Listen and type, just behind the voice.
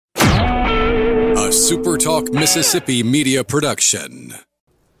A Super Talk Mississippi media production.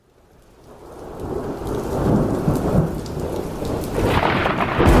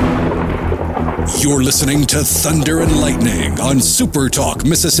 You're listening to Thunder and Lightning on Super Talk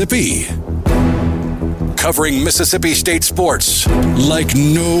Mississippi. Covering Mississippi State sports like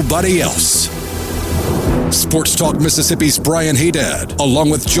nobody else. Sports Talk Mississippi's Brian Haydad, along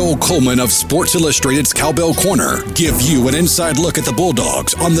with Joel Coleman of Sports Illustrated's Cowbell Corner, give you an inside look at the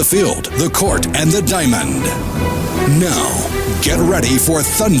Bulldogs on the field, the court, and the diamond. Now, get ready for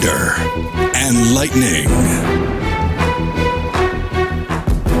Thunder and Lightning.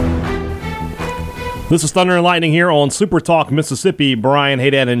 This is Thunder and Lightning here on Super Talk Mississippi. Brian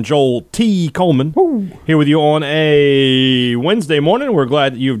Haydad and Joel T. Coleman here with you on a Wednesday morning. We're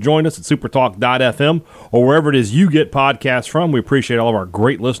glad that you've joined us at supertalk.fm or wherever it is you get podcasts from. We appreciate all of our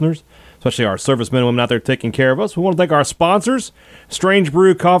great listeners, especially our servicemen and women out there taking care of us. We want to thank our sponsors, Strange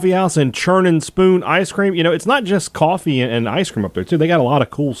Brew Coffee House and Churn and Spoon Ice Cream. You know, it's not just coffee and ice cream up there, too. They got a lot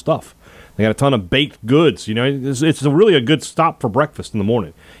of cool stuff. They got a ton of baked goods. You know, it's really a good stop for breakfast in the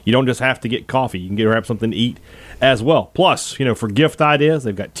morning. You don't just have to get coffee. You can grab something to eat as well. Plus, you know, for gift ideas,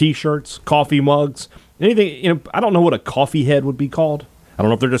 they've got T-shirts, coffee mugs, anything. You know, I don't know what a coffee head would be called. I don't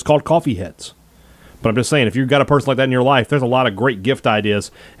know if they're just called coffee heads. But I'm just saying, if you've got a person like that in your life, there's a lot of great gift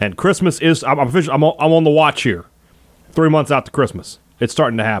ideas. And Christmas is, I'm on the watch here. 3 months out to Christmas. It's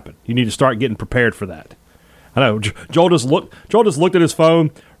starting to happen. You need to start getting prepared for that. I know. Joel just looked at his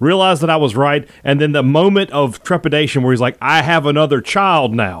phone, realized that I was right, and then the moment of trepidation where he's like, I have another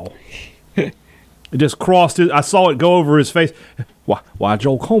child now. It just crossed I saw it go over his face. Why,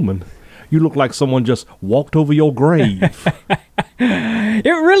 Joel Coleman? You look like someone just walked over your grave. It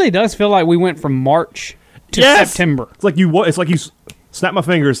really does feel like we went from March to September. It's like you snap my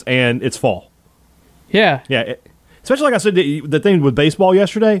fingers and it's fall. Yeah. Yeah. Especially like I said, the thing with baseball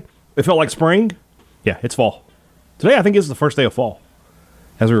yesterday, it felt like spring. Yeah, it's fall. Today, I think is the first day of fall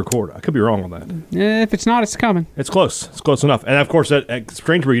as we record. I could be wrong on that. If it's not, it's coming. It's close. It's close enough. And, of course, at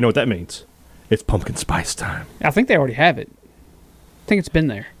Strange Brew, you know what that means. It's pumpkin spice time. I think they already have it. I think it's been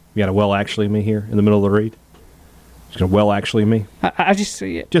there. You got a well actually me here in the middle of the read? Just going to well actually me? I just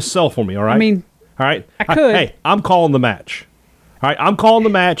see it. Just sell for me, all right? I mean, all right? I could. Hey, I'm calling the match. All right, I'm calling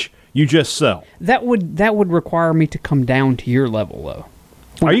the match. You just sell. That would require me to come down to your level, though.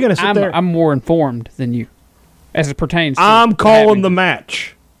 Are you going to sit there? I'm more informed than you, as it pertains to I'm calling the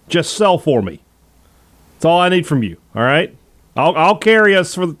match. Just sell for me. That's all I need from you, all right? I'll carry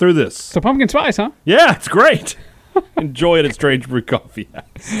us through this. So pumpkin spice, huh? Yeah, it's great. Enjoy it at Strange Brew Coffee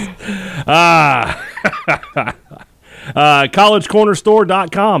House.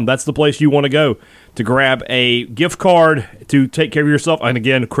 CollegeCornerStore.com. That's the place you want to go to grab a gift card to take care of yourself. And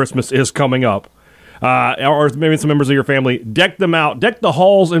again, Christmas is coming up. Or maybe some members of your family, deck them out. Deck the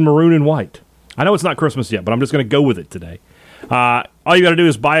halls in maroon and white. I know it's not Christmas yet, but I'm just going to go with it today. All you got to do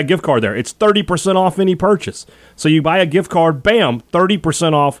is buy a gift card there. It's 30% off any purchase. So you buy a gift card, bam,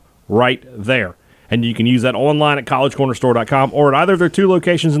 30% off right there. And you can use that online at collegecornerstore.com or at either of their 2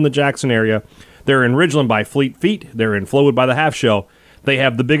 locations in the Jackson area. They're in Ridgeland by Fleet Feet. They're in Flowood by the Half Shell. They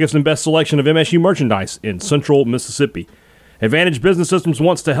have the biggest and best selection of MSU merchandise in central Mississippi. Advantage Business Systems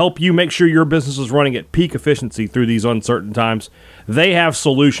wants to help you make sure your business is running at peak efficiency through these uncertain times. They have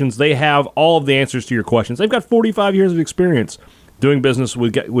solutions. They have all of the answers to your questions. They've got 45 years of experience doing business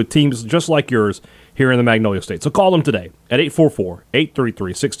with teams just like yours here in the Magnolia State. So call them today at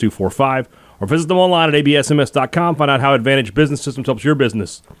 844-833-6245 or visit them online at absms.com. Find out how Advantage Business Systems helps your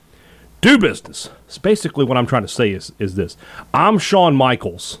business do business. So basically what I'm trying to say is this. I'm Shawn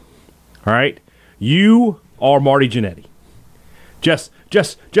Michaels, all right? You are Marty Jannetty. Just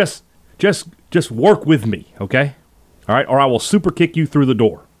work with me, okay? All right, or I will super kick you through the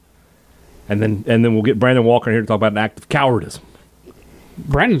door, and then we'll get Brandon Walker in here to talk about an act of cowardice.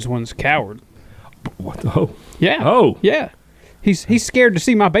 Brandon's one's a coward. What? Oh, yeah. Oh, yeah. He's scared to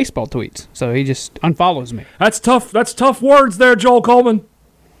see my baseball tweets, so he just unfollows me. That's tough. That's tough words there, Joel Coleman.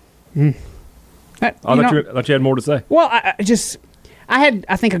 I thought you had more to say. Well, I had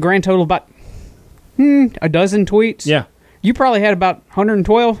I think a grand total of about a dozen tweets. Yeah. You probably had about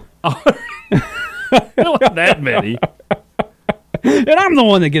 112. Not that many. And I'm the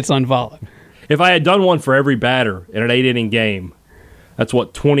one that gets unfollowed. If I had done one for every batter in an 8-inning game, that's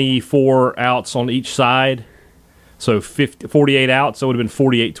 24 outs on each side. So 48 outs, so it would have been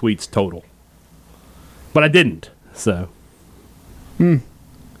 48 tweets total. But I didn't, so.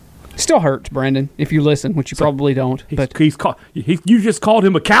 Still hurts, Brandon, if you listen, which you probably don't. You just called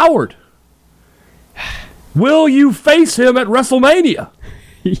him a coward. Will you face him at WrestleMania?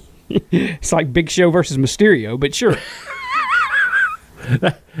 It's like Big Show versus Mysterio, but sure.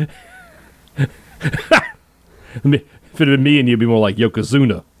 If it had been me and you'd be more like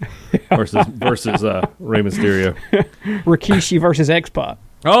Yokozuna versus Rey Mysterio. Rikishi versus X-Pac.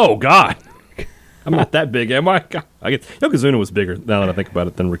 Oh, God. I'm not that big, am I? God, I guess Yokozuna was bigger, now that I think about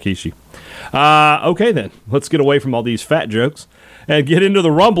it, than Rikishi. Okay, then. Let's get away from all these fat jokes and get into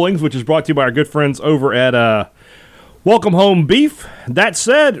the rumblings, which is brought to you by our good friends over at Welcome Home Beef. That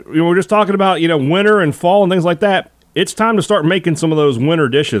said, we're just talking about winter and fall and things like that. It's time to start making some of those winter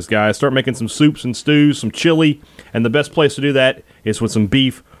dishes, guys. Start making some soups and stews, some chili, and the best place to do that is with some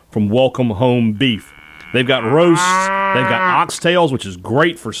beef from Welcome Home Beef. They've got roasts, they've got oxtails, which is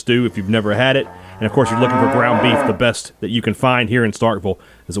great for stew if you've never had it. And, of course, you're looking for ground beef. The best that you can find here in Starkville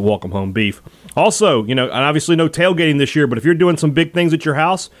is at Welcome Home Beef. Also, and obviously no tailgating this year, but if you're doing some big things at your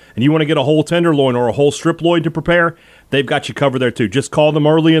house and you want to get a whole tenderloin or a whole strip loin to prepare, they've got you covered there, too. Just call them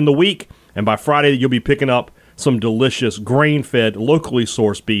early in the week, and by Friday you'll be picking up some delicious grain-fed, locally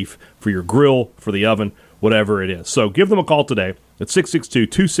sourced beef for your grill, for the oven, whatever it is. So give them a call today at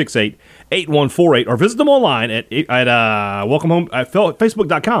 662-268-8148 or visit them online at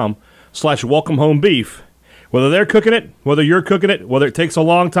Facebook.com/Welcome Home Beef. Whether they're cooking it, whether you're cooking it, whether it takes a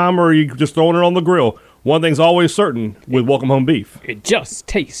long time or you just throwing it on the grill, one thing's always certain with Welcome Home Beef. It just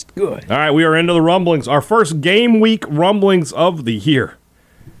tastes good. All right, we are into the rumblings. Our first game week rumblings of the year.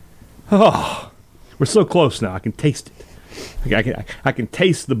 Oh, we're so close now. I can taste it. I can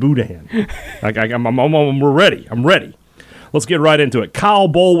taste the boudin. We're ready. I'm ready. Let's get right into it. Kyle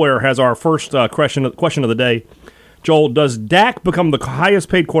Boulware has our first question of the day. Joel, does Dak become the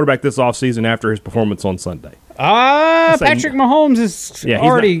highest-paid quarterback this offseason after his performance on Sunday? Patrick Mahomes is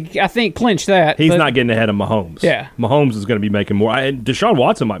already, I think, clinched that. He's not getting ahead of Mahomes. Yeah. Mahomes is going to be making more. Deshaun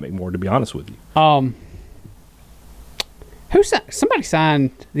Watson might make more, to be honest with you. Somebody signed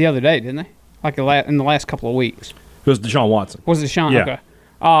the other day, didn't they? Like in the last couple of weeks. It was Deshaun Watson. Was it Deshaun? Yeah.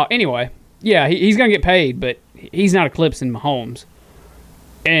 Okay. Anyway, yeah, he's going to get paid, but he's not eclipsing Mahomes.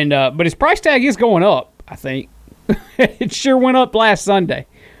 And but his price tag is going up, I think. It sure went up last Sunday.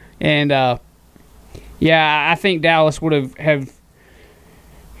 And, I think Dallas would have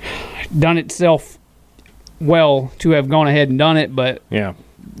done itself well to have gone ahead and done it, but yeah,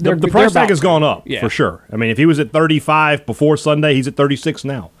 the price tag has gone up for sure. I mean, if he was at 35 before Sunday, he's at 36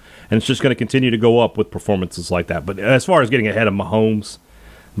 now. And it's just going to continue to go up with performances like that. But as far as getting ahead of Mahomes,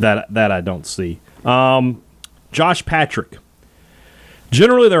 that I don't see. Josh Patrick.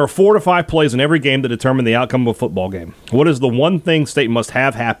 Generally, there are 4 to 5 plays in every game that determine the outcome of a football game. What is the one thing State must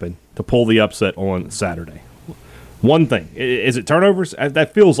have happen to pull the upset on Saturday? One thing. Is it turnovers?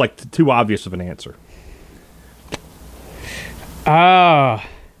 That feels like too obvious of an answer. I'm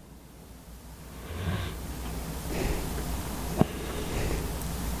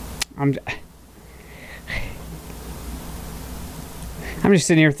just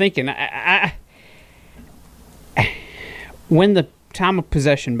sitting here thinking, win the time of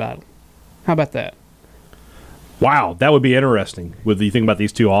possession battle. How about that? Wow, that would be interesting. With you think about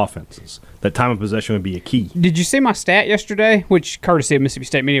these two offenses, that time of possession would be a key. Did you see my stat yesterday? Which, courtesy of Mississippi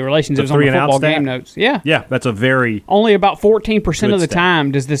State Media Relations, it was on the football game notes. Yeah, that's a very only about 14% of the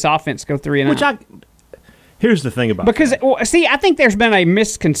time does this offense go 3-and-out. Here's the thing about because I think there's been a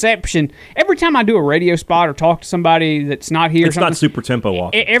misconception. Every time I do a radio spot or talk to somebody that's not here, it's not super tempo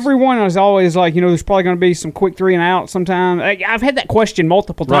offense. Everyone is always like, there's probably going to be some quick 3-and-out sometime. I've had that question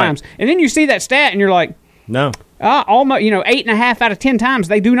multiple times, and then you see that stat and you're like, no. Almost 8.5 out of 10 times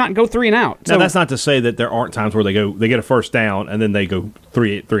they do not go 3-and-out. So, now that's not to say that there aren't times where they get a first down and then they go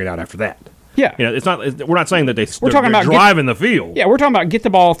 3-and-out after that. Yeah, it's not. We're not saying that they're about driving the field. Yeah, we're talking about get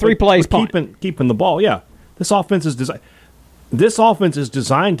the ball 3 plays, keeping the ball. Yeah. This offense is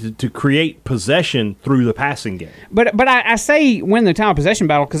designed to create possession through the passing game. But I say win the time of possession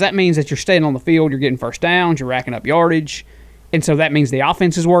battle because that means that you're staying on the field, you're getting first downs, you're racking up yardage, and so that means the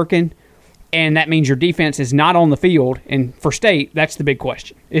offense is working, and that means your defense is not on the field. And for State, that's the big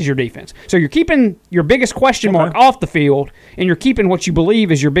question, is your defense. So you're keeping your biggest question mark off the field, and you're keeping what you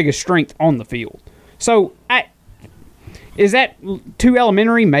believe is your biggest strength on the field. So is that too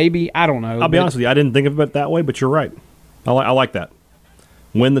elementary? Maybe. I don't know. I'll be honest with you. I didn't think of it that way, but you're right. I like that.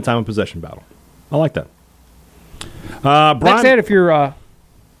 Win the time of possession battle. I like that. Brian, that said, if you're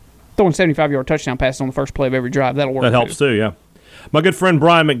throwing 75-yard touchdown passes on the first play of every drive, that'll work. That helps too, yeah. My good friend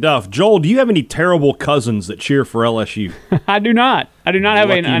Brian McDuff. Joel, do you have any terrible cousins that cheer for LSU? I do not. I do not have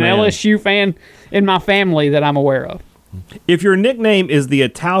an LSU fan in my family that I'm aware of. If your nickname is the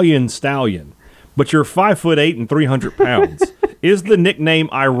Italian Stallion, but you're 5'8" and 300 pounds, is the nickname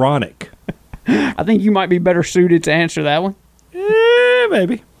ironic? I think you might be better suited to answer that one.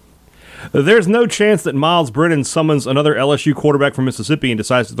 Maybe. There's no chance that Miles Brennan summons another LSU quarterback from Mississippi and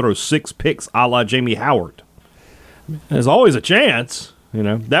decides to throw 6 picks a la Jamie Howard. There's always a chance.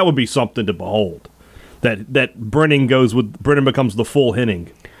 That would be something to behold. That Brennan becomes the full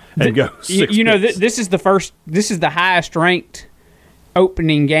Henning and goes 6 picks. This is the highest ranked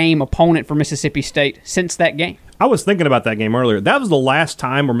opening game opponent for Mississippi State since that game. I was thinking about that game earlier. That was the last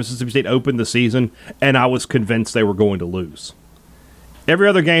time where Mississippi State opened the season, and I was convinced they were going to lose. Every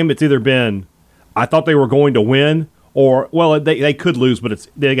other game, it's either been, I thought they were going to win, or, well, they could lose, but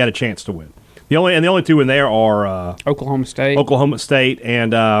they got a chance to win. The only two in there are Oklahoma State,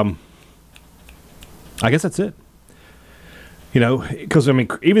 and I guess that's it. Because,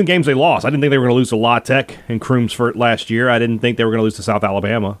 even games they lost, I didn't think they were going to lose to La Tech and Crumpsford last year. I didn't think they were going to lose to South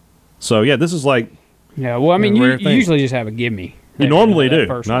Alabama. So, yeah, this is like... Yeah, well, you usually just have a gimme. You normally do,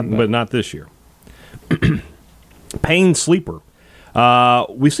 but not this year. Payne Sleeper.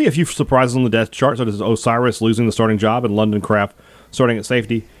 We see a few surprises on the depth chart, such as Osiris losing the starting job and London Kraft starting at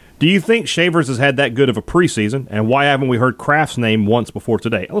safety. Do you think Shavers has had that good of a preseason, and why haven't we heard Kraft's name once before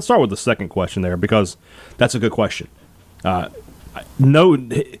today? Let's start with the second question there, because that's a good question. No,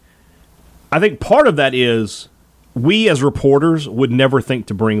 I think part of that is we as reporters would never think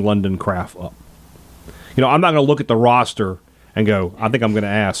to bring London Kraft up. I'm not going to look at the roster and go, I think I'm going to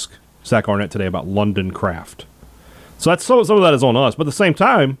ask Zach Arnett today about London Kraft. So that's some of that is on us. But at the same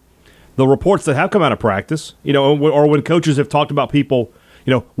time, the reports that have come out of practice, or when coaches have talked about people,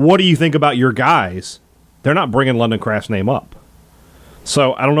 what do you think about your guys? They're not bringing London Kraft's name up.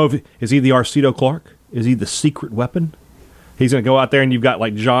 So I don't know is he the Arcito Clark? Is he the secret weapon? He's going to go out there and you've got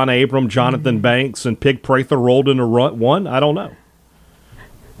like John Abram, Jonathan Banks, and Pig Prather rolled into one? I don't know.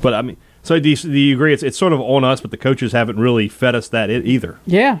 But so do you agree? It's sort of on us, but the coaches haven't really fed us that either.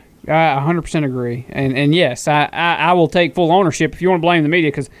 Yeah, I 100% agree. And yes, I will take full ownership if you want to blame the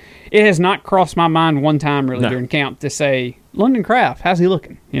media, because it has not crossed my mind one time really during camp to say, London Kraft, how's he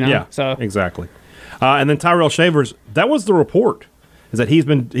looking? Yeah, so exactly. And then Tyrell Shavers, that was the report, is that he's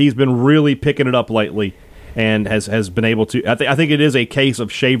been really picking it up lately and has been able to. I think it is a case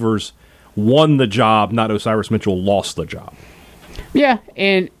of Shavers won the job, not Osiris Mitchell lost the job. Yeah,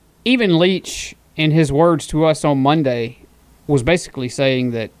 and even Leach, in his words to us on Monday, was basically saying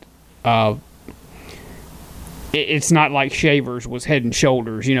that it's not like Shavers was head and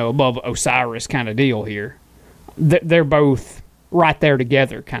shoulders, above Osiris kind of deal here. They're both right there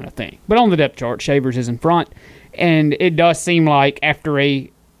together kind of thing. But on the depth chart, Shavers is in front, and it does seem like after an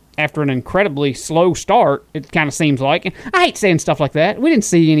incredibly slow start, it kind of seems like, and I hate saying stuff like that, we didn't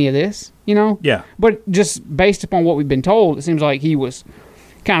see any of this, Yeah. But just based upon what we've been told, it seems like he was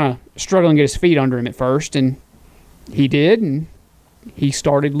kind of struggling to get his feet under him at first, and he did, and he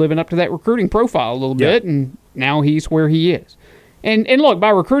started living up to that recruiting profile a little bit, and now he's where he is. And look,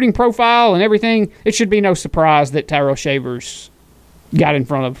 by recruiting profile and everything, it should be no surprise that Tyrell Shavers got in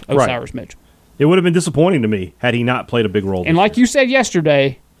front of Osiris Mitchell. It would have been disappointing to me had he not played a big role. And like you said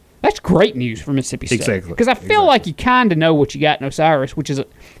yesterday, that's great news for Mississippi State. Exactly. Because I feel like you kind of know what you got in Osiris, which is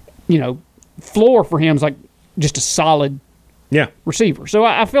floor for him is like just a solid receiver. So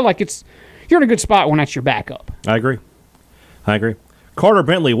I feel like you're in a good spot when that's your backup. I agree. Carter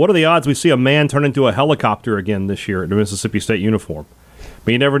Bentley, what are the odds we see a man turn into a helicopter again this year in the Mississippi State uniform?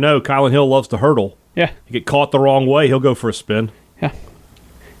 But you never know. Kylan Hill loves to hurdle. Yeah. You get caught the wrong way, he'll go for a spin. Yeah.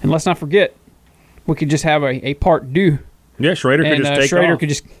 And let's not forget, we could just have a part due. Yeah, Schrader could just take Schrader off. could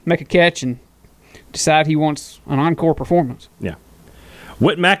just make a catch and decide he wants an encore performance. Yeah.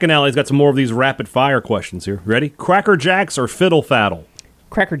 Whit McAnally's got some more of these rapid-fire questions here. Ready? Cracker Jacks or Fiddle Faddle?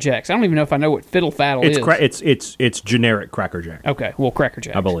 Cracker Jacks. I don't even know if I know what Fiddle Faddle is. It's generic Cracker Jack. Okay, well, Cracker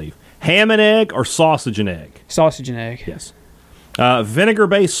Jacks. I believe. Ham and egg or sausage and egg? Sausage and egg. Yes.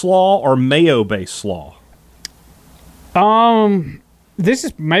 Vinegar-based slaw or mayo-based slaw? This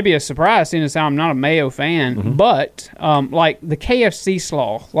is maybe a surprise, seeing as I'm not a mayo fan, but like the KFC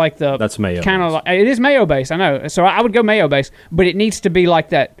slaw, like that's mayo. Kind of, it is mayo based. I know, so I would go mayo based, but it needs to be like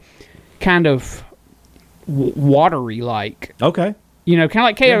that, kind of watery, like. Okay. Kind of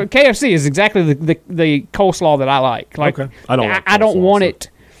like KFC is exactly the coleslaw that I like. Like, okay. I don't. Like I don't want it.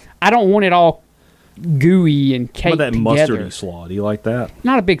 I don't want it all gooey and caked together. What about that mustardy slaw? Do you like that?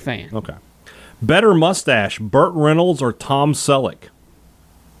 Not a big fan. Okay. Better mustache, Burt Reynolds or Tom Selleck?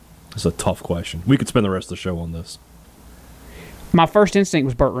 That's a tough question. We could spend the rest of the show on this. My first instinct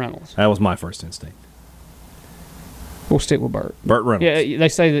was Burt Reynolds. That was my first instinct. We'll stick with Burt. Burt Reynolds. Yeah, they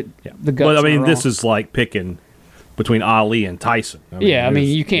say that the guts. Well, I mean, this is like picking between Ali and Tyson. I mean,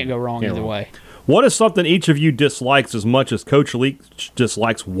 you can't go wrong either way. What is something each of you dislikes as much as Coach Leach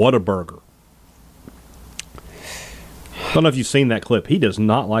dislikes Whataburger? Don't know if you've seen that clip. He does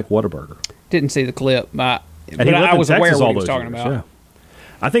not like Whataburger. Didn't see the clip, but And he lived I in was Texas aware of what all he was those talking years, about. yeah.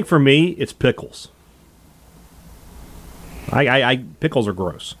 I think for me, it's pickles. Pickles are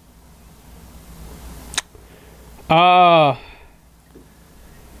gross.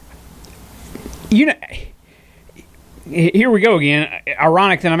 You know, here we go again.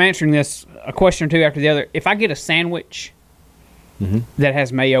 Ironic that I'm answering this a question or two after the other. If I get a sandwich that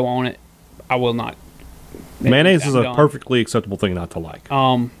has mayo on it, I will not. Mayonnaise is I'm a done. perfectly acceptable thing not to like.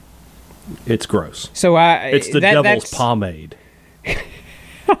 It's gross. So It's the devil's that's- pomade.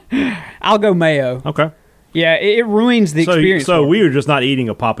 I'll go mayo. Okay. Yeah, it ruins the experience. So for me. we are just not eating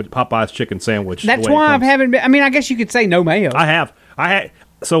a Popeye's chicken sandwich. That's the way it why I comes. haven't been. I mean, I guess you could say no mayo. I have.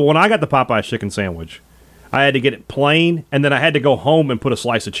 So when I got the Popeye's chicken sandwich, I had to get it plain, and then I had to go home and put a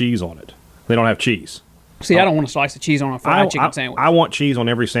slice of cheese on it. They don't have cheese. See, I don't want a slice of cheese on a fried chicken sandwich. I want cheese on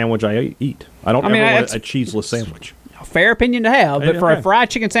every sandwich I eat. I don't I mean, ever want that's- a cheeseless sandwich. A fair opinion to have, but for Okay. a fried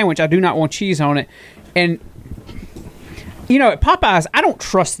chicken sandwich, I do not want cheese on it. And you know, at Popeyes, I don't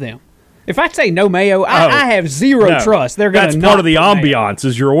trust them. If I say no mayo, I have zero No. trust. They're going to That's part of the ambiance.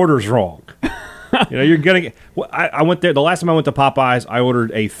 Is your order's wrong? You're gonna get. Well, I went there the last time I went to Popeyes. I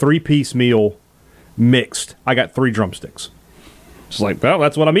ordered a 3-piece meal, mixed. I got 3 drumsticks. It's like, well,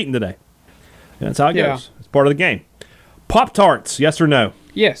 that's what I'm eating today. And that's how it Yeah. goes. It's part of the game. Pop-Tarts, yes or no?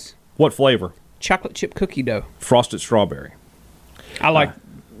 Yes, What flavor? chocolate chip cookie dough. Frosted strawberry. I like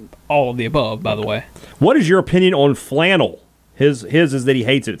all of the above, by the way. What is your opinion on flannel? His is that he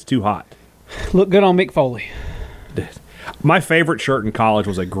hates it. It's too hot. Look good on Mick Foley. My favorite shirt in college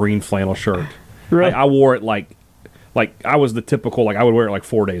was a green flannel shirt. Really? I wore it like I was the typical, I would wear it like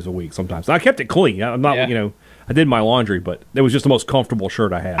 4 days a week sometimes. I kept it clean. I'm not, Yeah. I did my laundry, but it was just the most comfortable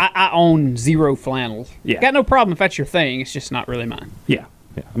shirt I had. I own 0 flannels. Yeah. Got no problem if that's your thing. It's just not really mine. yeah.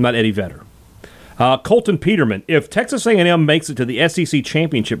 I'm not Eddie Vedder. Colton Peterman, if Texas A&M makes it to the SEC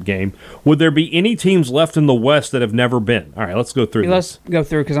championship game, would there be any teams left in the West that have never been? All right, let's go through this. Let's go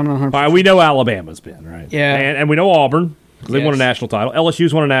through because I'm not 100%. All right, we know Alabama's been, right? Yeah. And we know Auburn, because they won a Yes. national title.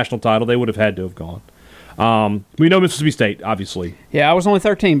 LSU's won a national title. They would have had to have gone. We know Mississippi State, obviously. Yeah, I was only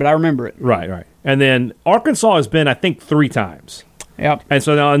 13, but I remember it. Right. And then Arkansas has been, I think, 3 times. Yep. And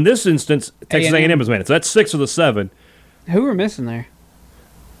so now in this instance, Texas A&M. A&M has made it. So that's 6 of the 7. Who are missing there?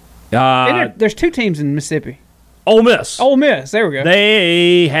 There's 2 teams in Mississippi. Ole Miss. Ole Miss. There we go.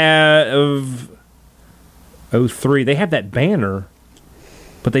 They have 03. They have that banner,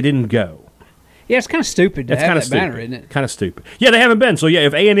 but they didn't go. Yeah, it's kind of stupid to That's have kind that of stupid. banner, isn't it? Kind of stupid. Yeah, they haven't been. So yeah,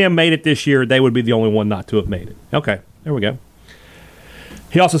 if A&M made it this year, they would be the only one not to have made it. Okay, there we go.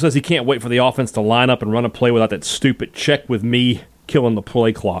 He also says he can't wait for the offense to line up and run a play without that stupid check with me killing the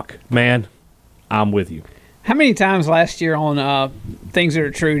play clock. Man, I'm with you. How many times last year on Things That Are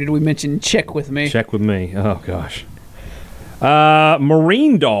True did we mention check with me? Check with me. Oh, gosh.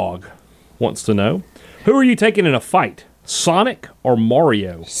 Marine Dog wants to know, who are you taking in a fight, Sonic or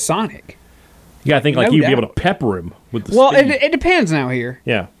Mario? Sonic. You got to think like No you'd be able doubt. to pepper him with the Well, speed. it depends now here.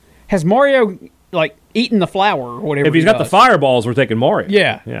 Yeah. Has Mario, eaten the flower or whatever If he's he got the does? fireballs, we're taking Mario.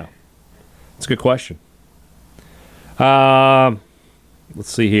 Yeah. Yeah. That's a good question. Let's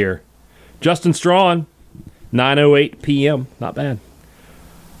see here. Justin Strawn, 9:08 p.m. Not bad.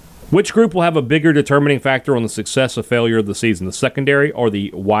 Which group will have a bigger determining factor on the success or failure of the season, the secondary or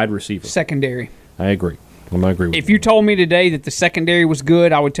the wide receiver? Secondary. I agree. I'm going to agree with If you. you told me today that the secondary was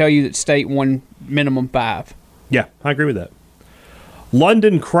good, I would tell you that State won minimum 5. Yeah, I agree with that.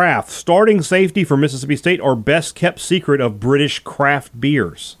 London Craft, starting safety for Mississippi State or best kept secret of British craft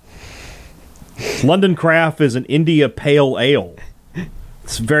beers? London Craft is an India Pale Ale.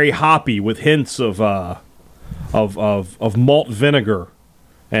 It's very hoppy with hints of malt vinegar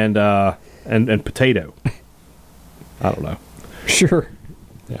and potato. I don't know. Sure.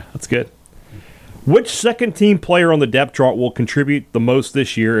 Yeah, that's good. Which second-team player on the depth chart will contribute the most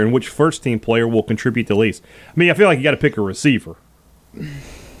this year, and which first-team player will contribute the least? I mean, I feel like you got to pick a receiver.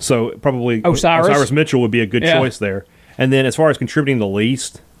 So probably Osiris Mitchell would be a good Yeah. choice there. And then as far as contributing the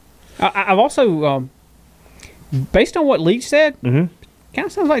least, I've also, based on what Leach said, kind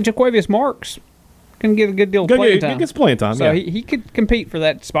of sounds like Jaquavius Marks can get a good deal of playing time. he gets playing time. So yeah. he could compete for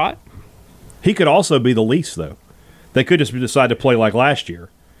that spot. He could also be the least, though. They could just decide to play like last year,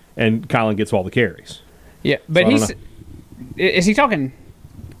 and Kylan gets all the carries. Yeah, but So I don't he's is he talking?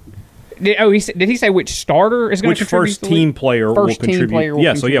 Did he say which starter is going to Which contribute? first-team player will First-team contribute? player will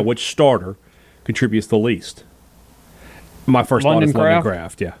yeah, so yeah, contribute. which starter contributes the least? My first thought London is London Craft?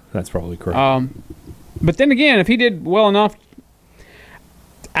 Craft. Yeah, that's probably correct. But then again, if he did well enough,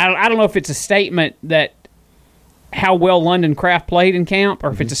 I don't know if it's a statement that how well London Craft played in camp,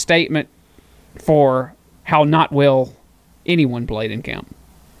 or if it's a statement for how not well anyone played in camp.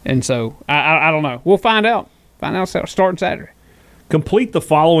 And so, I don't know. We'll find out. Find out starting Saturday. Complete the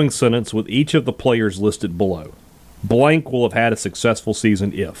following sentence with each of the players listed below. Blank will have had a successful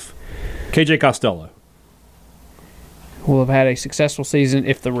season if. KJ Costello. Will have had a successful season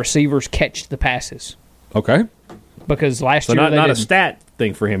if the receivers catch the passes. Okay. Because last So year not they a stat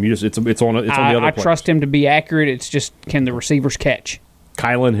thing for him. You just it's on the other players. I trust him to be accurate. It's just, can the receivers catch?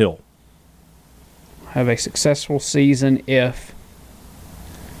 Kylan Hill. Have a successful season if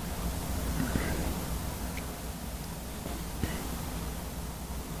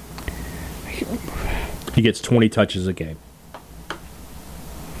he gets 20 touches a game.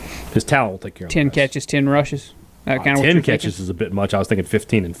 His talent will take care of 10 the rest. catches, 10 rushes. That kind of 10 catches is a bit much. I was thinking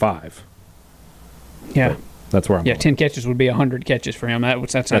 15 and 5. Yeah. That's where I'm Yeah, going. 10 catches would be 100 catches for him.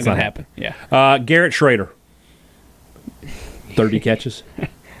 That's not going to happen. Yeah. Garrett Schrader. 30 catches.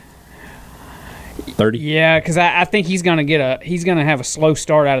 30. Yeah, because I think he's going to have a slow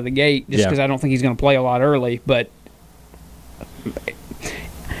start out of the gate just because I don't think he's going to play a lot early. But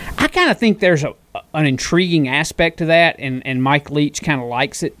I kind of think there's an intriguing aspect to that, and Mike Leach kind of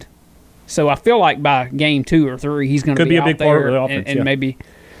likes it. So I feel like by game 2 or 3, he's going to be a out big there part of the offense, and yeah. maybe.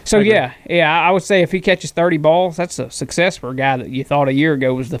 So yeah, I would say if he catches 30 balls, that's a success for a guy that you thought a year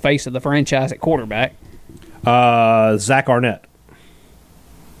ago was the face of the franchise at quarterback. Zach Arnett.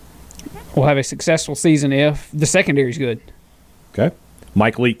 Will have a successful season if the secondary's good. Okay.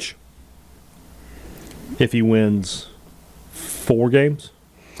 Mike Leach. If he wins 4 games.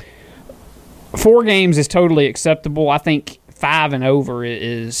 4 games is totally acceptable. I think 5 and over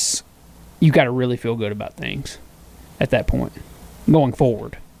is, you got to really feel good about things at that point going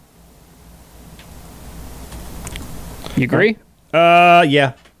forward. You agree?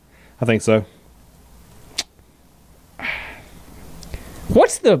 Yeah. I think so.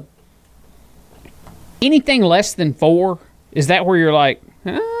 What's the anything less than 4? Is that where you're like,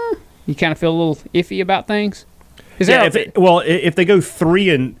 you kind of feel a little iffy about things? Is Yeah, there if they go 3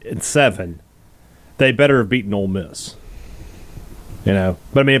 and 7, they better have beaten Ole Miss. You know,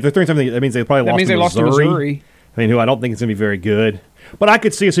 but I mean, if they're 3 and 7, that means they probably lost to Missouri. I mean, who I don't think is going to be very good. But I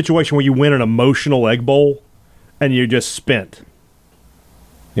could see a situation where you win an emotional Egg Bowl and you're just spent.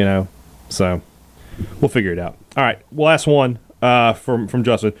 You know, so we'll figure it out. All right, last one from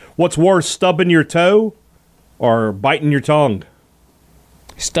Justin. What's worse, stubbing your toe or biting your tongue?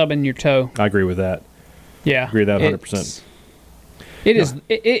 Stubbing your toe. I agree with that. Yeah, I agree with that 100%. It is.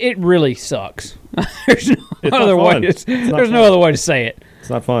 It really sucks. There's no It's other not way. fun. There's no other way to say it. It's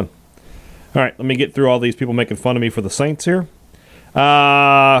not fun. All right, let me get through all these people making fun of me for the Saints here.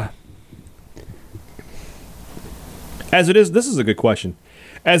 As it is, this is a good question.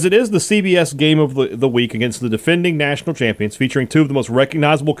 As it is the CBS game of the week against the defending national champions, featuring 2 of the most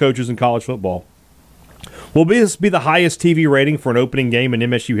recognizable coaches in college football, will this be the highest TV rating for an opening game in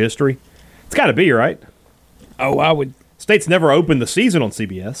MSU history? It's got to be, right? Oh, I would. State's never opened the season on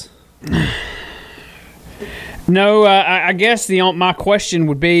CBS. No, I guess my question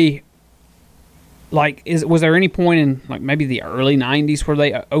would be, like, was there any point in like maybe the early '90s where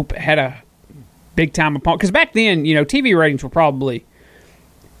they had a big time opponent? Because back then, TV ratings were probably,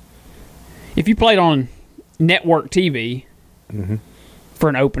 if you played on network TV for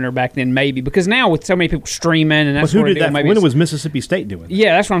an opener back then, maybe, because now with so many people streaming and that's Who what did that? When was Mississippi State doing that?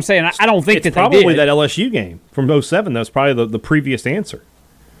 Yeah, that's what I'm saying. I don't think it's that probably they did. that LSU game from 2007. That was probably the previous answer,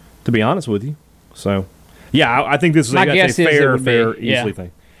 to be honest with you. So, yeah, I think this is My guess is it would be, easily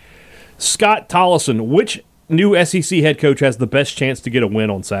thing. Scott Tollison, which new SEC head coach has the best chance to get a win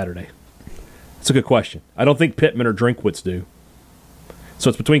on Saturday? That's a good question. I don't think Pittman or Drinkwitz do. So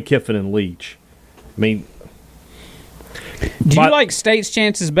it's between Kiffin and Leach. I mean, do you like State's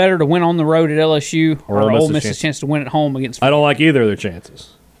chances better to win on the road at LSU or Ole Miss's chance to win at home against Florida? I don't like either of their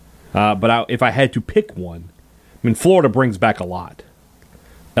chances. But if I had to pick one, I mean, Florida brings back a lot.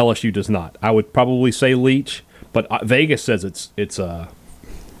 LSU does not. I would probably say Leach, but Vegas says it's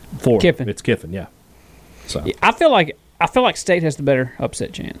Florida. Kiffin. It's Kiffin, yeah. So Yeah, I feel like State has the better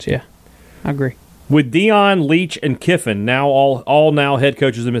upset chance. Yeah, I agree. with Deion, Leach, and Kiffin now all now head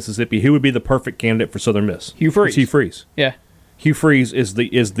coaches in Mississippi, who would be the perfect candidate for Southern Miss? Hugh Freeze. It's Hugh Freeze. Yeah. Hugh Freeze is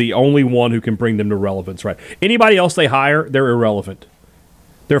the only one who can bring them to relevance, right? Anybody else they hire, they're irrelevant.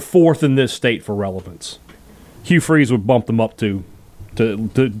 They're 4th in this state for relevance. Hugh Freeze would bump them up to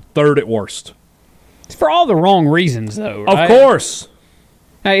 3rd at worst. It's for all the wrong reasons, though. Right? Of course.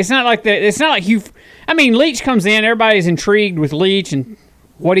 It's not like that. It's not like Hugh. I mean, Leach comes in. Everybody's intrigued with Leach and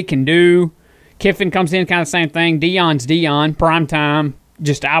what he can do. Kiffin comes in, kind of same thing. Deion's Deion, prime time,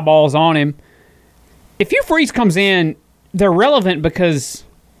 just eyeballs on him. If Hugh Freeze comes in, they're relevant because,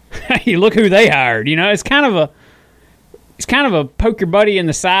 hey, look who they hired. It's kind of it's kind of a poke your buddy in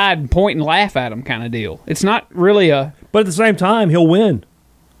the side and point and laugh at him kind of deal. It's not really a. But at the same time, he'll win.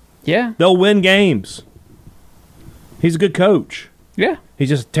 Yeah. They'll win games. He's a good coach. Yeah. He's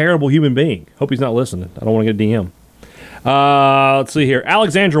just a terrible human being. Hope he's not listening. I don't want to get a DM. Let's see here.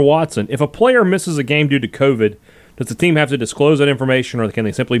 Alexandra Watson. If a player misses a game due to COVID, does the team have to disclose that information, or can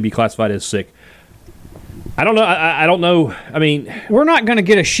they simply be classified as sick? I don't know. I don't know. I mean, we're not going to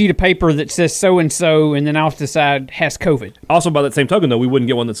get a sheet of paper that says so-and-so and then off the side has COVID. Also, by that same token, though, we wouldn't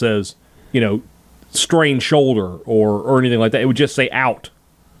get one that says, strained shoulder or anything like that. It would just say out.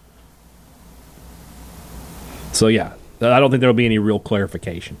 So, yeah, I don't think there will be any real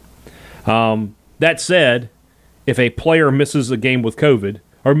clarification. That said, if a player misses a game with COVID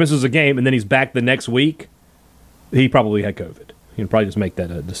or misses a game and then he's back the next week, he probably had COVID. He can probably just make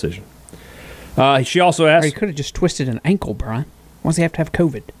that decision. She also asked... Or he could have just twisted an ankle, Brian. Why does he have to have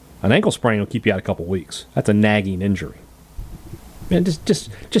COVID? An ankle sprain will keep you out a couple weeks. That's a nagging injury. Man, just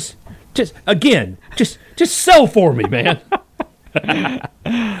sell for me, man.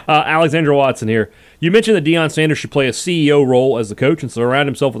 Alexandra Watson here. You mentioned that Deion Sanders should play a CEO role as the coach and surround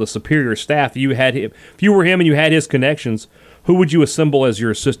himself with a superior staff. If you were him and you had his connections, who would you assemble as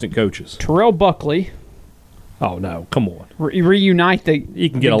your assistant coaches? Terrell Buckley. Oh no! Come on, reunite the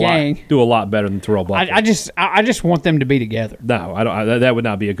You can get gang. do a lot better than Terrell Buckley. I just want them to be together. No, I don't. That would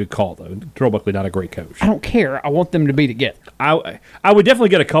not be a good call though. Terrell Buckley not a great coach. I don't care. I want them to be together. I would definitely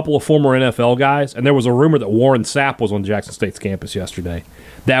get a couple of former NFL guys, and there was a rumor that Warren Sapp was on Jackson State's campus yesterday.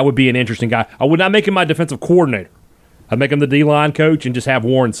 That would be an interesting guy. I would not make him my defensive coordinator. I'd make him the D-line coach and just have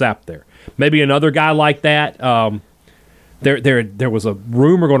Warren Sapp there. Maybe another guy like that. There was a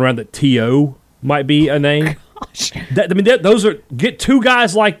rumor going around that T.O. might be a name. Get two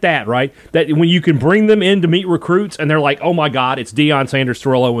guys like that, right? That when you can bring them in to meet recruits, and they're like, "Oh my God, it's Deion Sanders,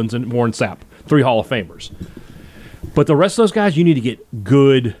 Terrell Owens, and Warren Sapp, 3 Hall of Famers." But the rest of those guys, you need to get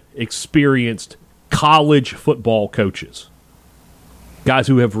good, experienced college football coaches, guys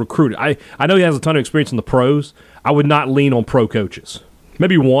who have recruited. I know he has a ton of experience in the pros. I would not lean on pro coaches.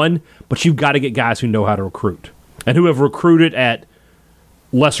 Maybe one, but you've got to get guys who know how to recruit and who have recruited at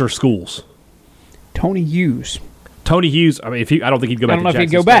lesser schools. Tony Hughes. I mean, I don't think he'd go back. I don't know if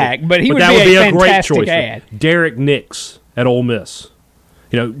he'd go State, back, but he would that be a great fantastic choice. ad. Derek Nix at Ole Miss.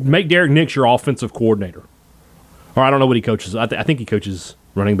 Make Derek Nix your offensive coordinator. Or I don't know what he coaches. I think he coaches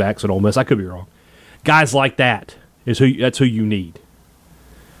running backs at Ole Miss. I could be wrong. Guys like that that's who you need.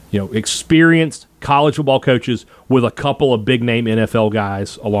 Experienced college football coaches with a couple of big name NFL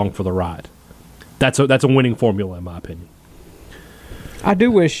guys along for the ride. That's a winning formula in my opinion. I do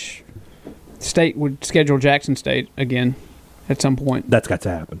wish State would schedule Jackson State again at some point. That's got to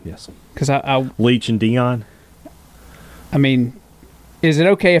happen, yes. Because I Leach and Deion. I mean, is it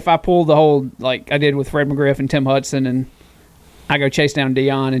okay if I pull the whole like I did with Fred McGriff and Tim Hudson and I go chase down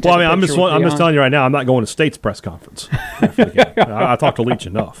Deion and take I'm just telling you right now, I'm not going to State's press conference. I talked to Leach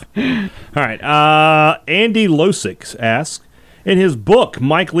enough. All right. Andy Losick asks, in his book,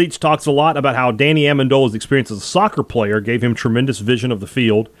 Mike Leach talks a lot about how Danny Amendola's experience as a soccer player gave him tremendous vision of the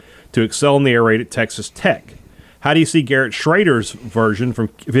field to excel in the air raid at Texas Tech. How do you see Garrett Schrader's vision from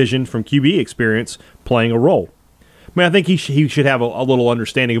QB experience playing a role? I mean, I think he should have a little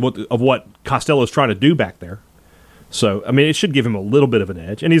understanding of what Costello is trying to do back there. So, I mean, it should give him a little bit of an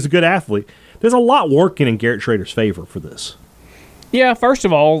edge. And he's a good athlete. There's a lot working in Garrett Schrader's favor for this. Yeah, first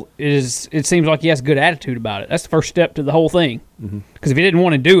of all, it seems like he has a good attitude about it. That's the first step to the whole thing. Because if he didn't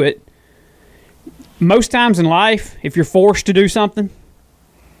want to do it, most times in life, if you're forced to do something,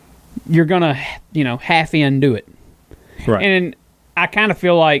 you're going to, half-in do it. Right. And I kind of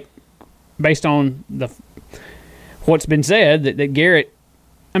feel like, based on what's been said, that Garrett,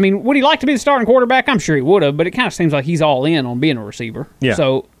 I mean, would he like to be the starting quarterback? I'm sure he would have, but it kind of seems like he's all in on being a receiver. Yeah.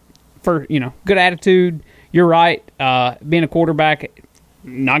 So, for, good attitude, you're right. Being a quarterback,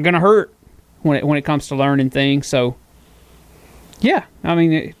 not going to hurt when it comes to learning things. So, yeah, I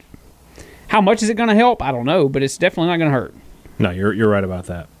mean, how much is it going to help? I don't know, but it's definitely not going to hurt. No, you're right about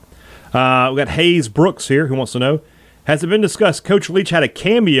that. We got Hayes Brooks here who wants to know, has it been discussed Coach Leach had a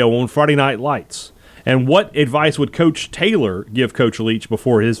cameo on Friday Night Lights? And what advice would Coach Taylor give Coach Leach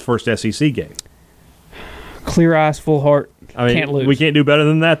before his first SEC game? Clear eyes, full heart. I mean, can't lose. We can't do better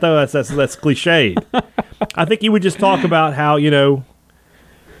than that, though. That's cliched. I think he would just talk about how,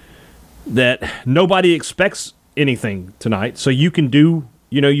 that nobody expects anything tonight, so you can do,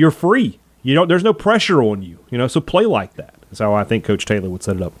 you're free. There's no pressure on you, so play like that. That's how I think Coach Taylor would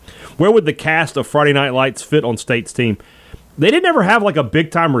set it up. Where would the cast of Friday Night Lights fit on State's team? They didn't ever have like a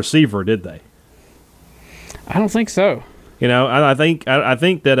big-time receiver, did they? I don't think so. I think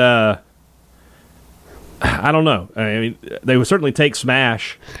that I don't know. I mean, they would certainly take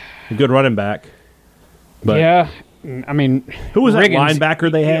Smash, a good running back. But yeah, I mean, who was Riggins, that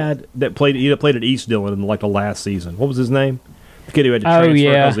linebacker they had that played at East Dillon in like the last season? What was his name? The kid who had to transfer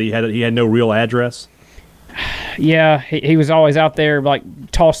because he had no real address. Yeah, he was always out there like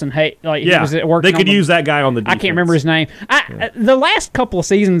tossing hay. Like yeah, he was working. They could use that guy on the defense. I can't remember his name. The last couple of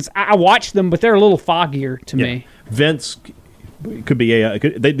seasons, I watched them, but they're a little foggier to me. Vince could be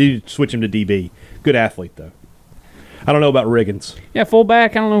they did switch him to DB. Good athlete though. I don't know about Riggins. Yeah,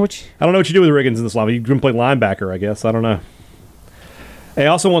 fullback. I don't know what you do with Riggins in this line. You can play linebacker, I guess. I don't know. He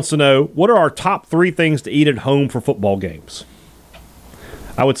also wants to know, what are our top 3 things to eat at home for football games?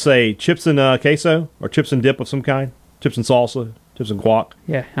 I would say chips and queso, or chips and dip of some kind. Chips and salsa, chips and guac.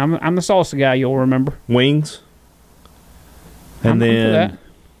 Yeah, I'm the salsa guy. You'll remember. Wings. And I'm then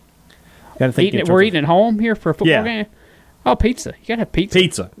gotta think we're eating at home here for a football game. Oh, pizza! You gotta have pizza.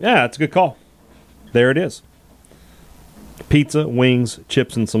 Pizza. Yeah, that's a good call. There it is. Pizza, wings,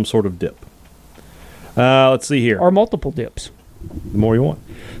 chips, and some sort of dip. Let's see here. Or multiple dips. The more you want.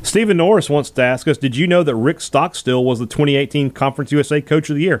 Stephen Norris wants to ask us, did you know that Rick Stockstill was the 2018 Conference USA Coach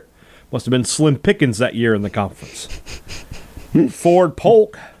of the Year? Must have been slim pickings that year in the conference. Ford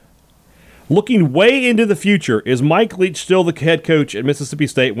Polk. Looking way into the future, is Mike Leach still the head coach at Mississippi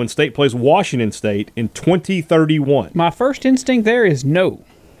State when State plays Washington State in 2031? My first instinct there is no.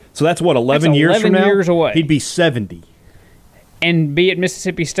 So that's what, 11 years from now? 11 years away. He'd be 70. And be at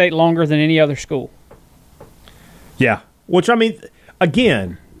Mississippi State longer than any other school. Yeah. Which, I mean,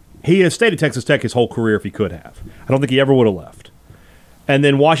 again, he has stayed at Texas Tech his whole career if he could have. I don't think he ever would have left. And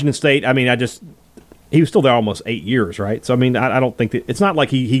then Washington State, I mean, he was still there almost 8 years, right? So, I mean, I don't think that, it's not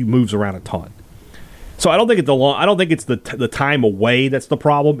like he moves around a ton. So I don't think it's the time away that's the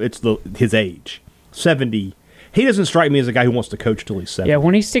problem. It's his age. 70. He doesn't strike me as a guy who wants to coach till he's 70. Yeah,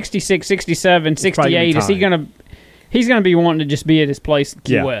 when he's 66, 67, 68, is he going to... He's going to be wanting to just be at his place at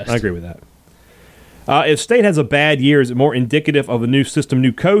Key West. I agree with that. If State has a bad year, is it more indicative of a new system,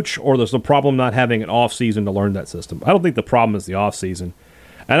 new coach, or there's the problem not having an off-season to learn that system? I don't think the problem is the off-season.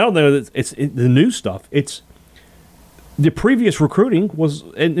 I don't know that it's the new stuff. It's the previous recruiting was,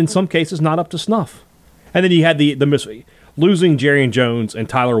 in some cases, not up to snuff. And then you had the losing Jerry Jones and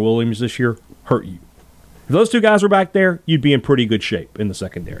Tyler Williams this year hurt you. If those two guys were back there, you'd be in pretty good shape in the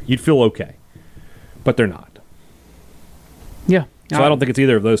secondary. You'd feel okay. But they're not. Yeah. So I don't think it's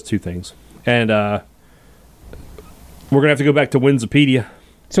either of those two things. And we're going to have to go back to Winsipedia.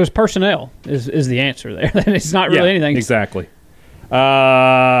 So it's personnel is the answer there. It's not really anything. Exactly.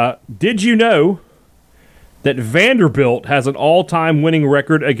 Did you know that Vanderbilt has an all-time winning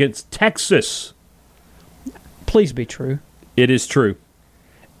record against Texas? Please be true. It is true.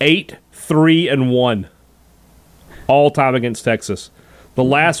 8-3-1 all-time against Texas. The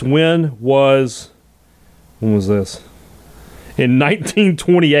last win was, when was this? In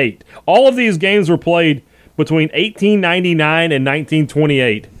 1928. All of these games were played between 1899 and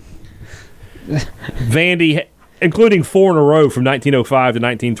 1928. Vandy, including 4 in a row from 1905 to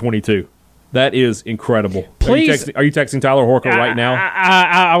 1922. That is incredible. Please, are you texting Tyler Horka right now?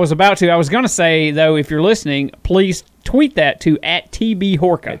 I was about to. I was going to say, though, if you're listening, please tweet that to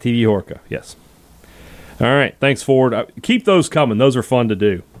 @TB_Horka. At TB Horka, yes. All right. Thanks, Ford. Keep those coming. Those are fun to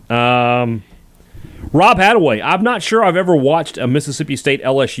do. Rob Hadaway, I'm not sure I've ever watched a Mississippi State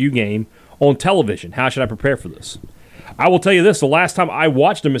LSU game on television. How should I prepare for this? I will tell you this. The last time I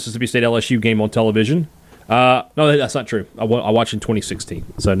watched a Mississippi State LSU game on television, no, that's not true. I watched in 2016.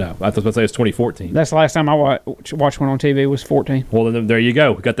 So, no. I was about to say it's 2014. That's the last time I watched one on TV was 14. Well, then there you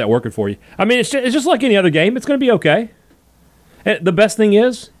go. We got that working for you. I mean, it's just like any other game. It's going to be okay. And the best thing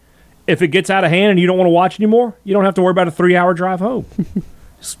is, if it gets out of hand and you don't want to watch anymore, you don't have to worry about a 3-hour drive home.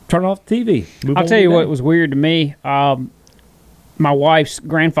 Just turn off the TV. I'll tell you what was weird to me. My wife's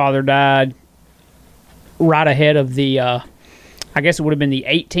grandfather died right ahead of the, I guess it would have been the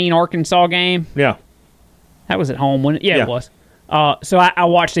 18 Arkansas game. Yeah. That was at home, wasn't it? Yeah, it was. So I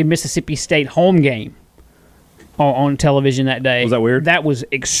watched a Mississippi State home game on television that day. Was that weird? That was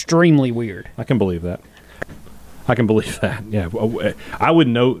extremely weird. I can believe that. Yeah. I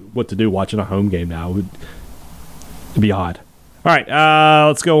wouldn't know what to do watching a home game now. It'd be odd. All right,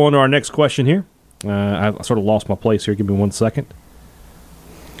 let's go on to our next question here. I sort of lost my place here. Give me 1 second.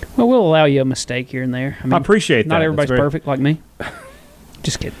 Well, we'll allow you a mistake here and there. I appreciate that. Not everybody's perfect like me.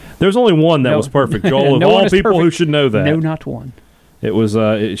 Just kidding. There's only one that was perfect, Joel. Of all people who should know that. No, not one. It was.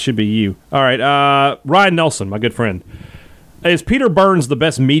 It should be you. All right, Ryan Nelson, my good friend. Is Peter Burns the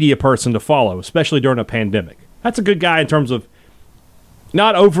best media person to follow, especially during a pandemic? That's a good guy in terms of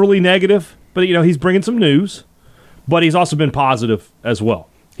not overly negative, but he's bringing some news. But he's also been positive as well.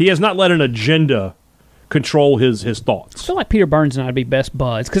 He has not let an agenda control his I thoughts. feel like Peter Burns and I'd be best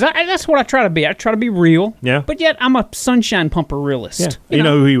buds because that's what I try to be. I try to be real. Yeah. But yet I'm a sunshine pumper realist. Yeah. You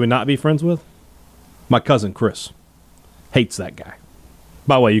know who he would not be friends with? My cousin Chris. Hates that guy.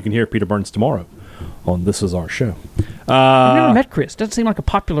 By the way, you can hear Peter Burns tomorrow on This Is Our Show. I've never met Chris. Doesn't seem like a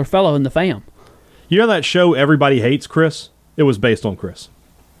popular fellow in the fam. You know that show Everybody Hates Chris? It was based on Chris.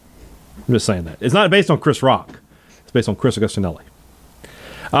 I'm just saying that. It's not based on Chris Rock. It's based on Chris Agostinelli.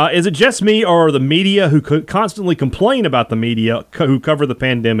 Is it just me or are the media who constantly complain about the media who cover the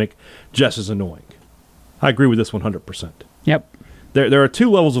pandemic just as annoying? I agree with this 100%. Yep. There are two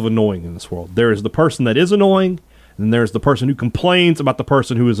levels of annoying in this world. There is the person that is annoying, and there's the person who complains about the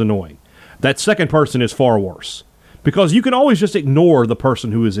person who is annoying. That second person is far worse because you can always just ignore the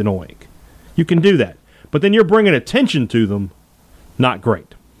person who is annoying. You can do that. But then you're bringing attention to them. Not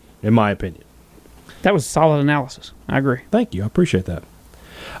great, in my opinion. That was solid analysis. I agree. Thank you. I appreciate that.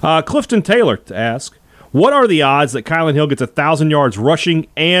 Clifton Taylor to ask, what are the odds that Kylan Hill gets 1,000 yards rushing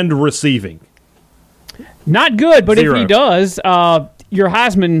and receiving? Not good, but Zero. if he does, your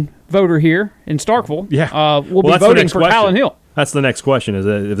Heisman voter here in Starkville will be that's the voting next for question. Kylan Hill. That's the next question,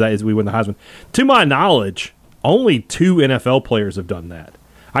 if we win the Heisman. To my knowledge, only 2 NFL players have done that.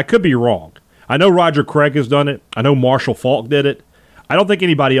 I could be wrong. I know Roger Craig has done it. I know Marshall Faulk did it. I don't think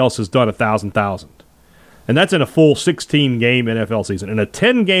anybody else has done 1,000. And that's in a full 16-game NFL season. In a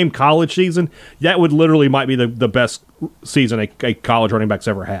 10-game college season, that would literally might be the best season a college running back's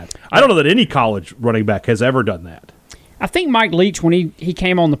ever had. I don't know that any college running back has ever done that. I think Mike Leach, when he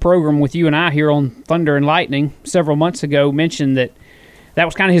came on the program with you and I here on Thunder and Lightning several months ago, mentioned that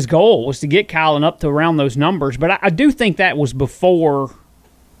was kind of his goal, was to get Kylan up to around those numbers. But I do think that was before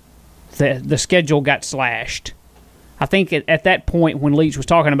the schedule got slashed. I think at that point when Leach was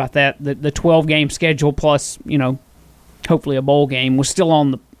talking about that, the 12-game schedule plus, hopefully a bowl game was still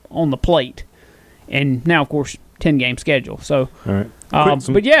on the plate. And now, of course, 10-game schedule. So, all right.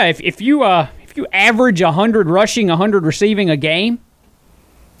 But yeah, if you average 100 rushing, 100 receiving a game,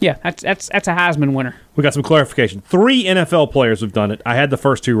 yeah, that's a Heisman winner. We got some clarification. 3 NFL players have done it. I had the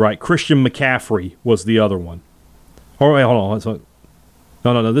first 2 right. Christian McCaffrey was the other one. Oh, wait, hold on.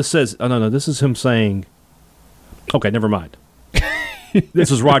 No. This says no. This is him saying. Okay, never mind.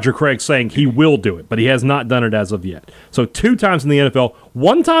 This is Roger Craig saying he will do it, but he has not done it as of yet. So 2 times in the NFL,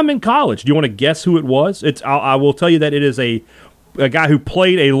 1 time in college. Do you want to guess who it was? I will tell you that it is a guy who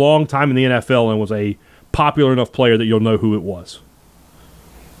played a long time in the NFL and was a popular enough player that you'll know who it was.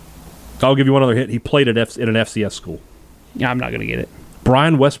 I'll give you one other hint. He played in an FCS school. Yeah, I'm not going to get it.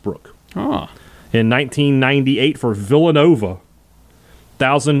 Brian Westbrook. Oh. In 1998 for Villanova,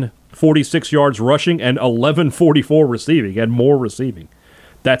 1,046 yards rushing and 1,144 receiving. He had more receiving.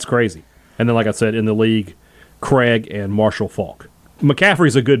 That's crazy. And then, like I said, in the league, Craig and Marshall Faulk.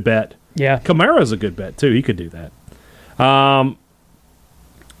 McCaffrey's a good bet. Yeah. Kamara's a good bet, too. He could do that. And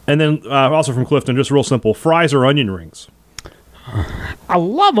then also from Clifton, just real simple, fries or onion rings? I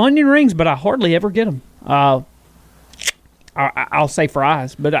love onion rings, but I hardly ever get them. I'll say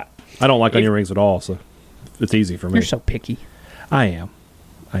fries, but I don't like onion rings at all, so it's easy for me. You're so picky. I am.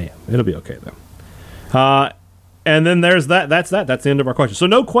 It'll be okay, though. And then there's that. That's that. That's the end of our question. So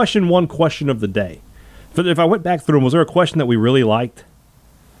no question, one question of the day. If I went back through them, was there a question that we really liked?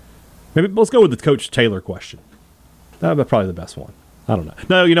 Maybe let's go with the Coach Taylor question. That's probably the best one. I don't know.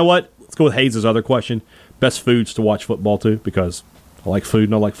 No, you know what? Let's go with Hayes' other question. Best foods to watch football to, because I like food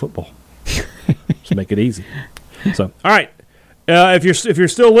and I like football. Just make it easy. So, all right. If you're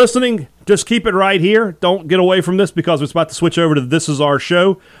still listening, just keep it right here. Don't get away from this because it's about to switch over to This Is Our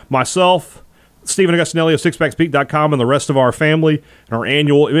Show. Myself, Stephen Agostinelli of SixPacksPeak.com, and the rest of our family and our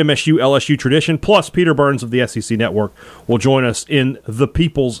annual MSU LSU tradition, plus Peter Burns of the SEC Network, will join us in the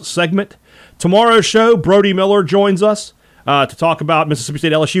People's segment. Tomorrow's show, Brody Miller joins us to talk about Mississippi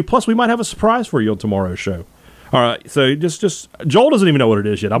State LSU. Plus, we might have a surprise for you on tomorrow's show. All right, so just Joel doesn't even know what it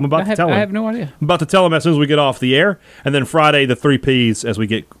is yet. I'm about to tell him. I have no idea. I'm about to tell him as soon as we get off the air. And then Friday, the 3 Ps as we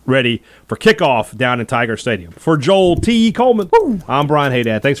get ready for kickoff down in Tiger Stadium. For Joel T. Coleman, I'm Brian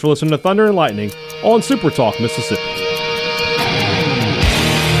Haydad. Thanks for listening to Thunder and Lightning on Super Talk Mississippi.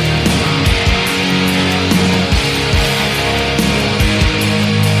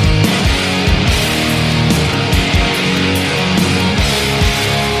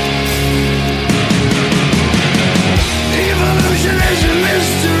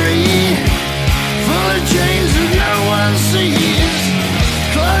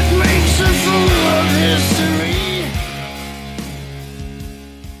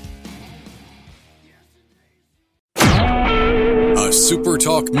 Super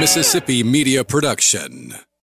Talk Mississippi Media Production.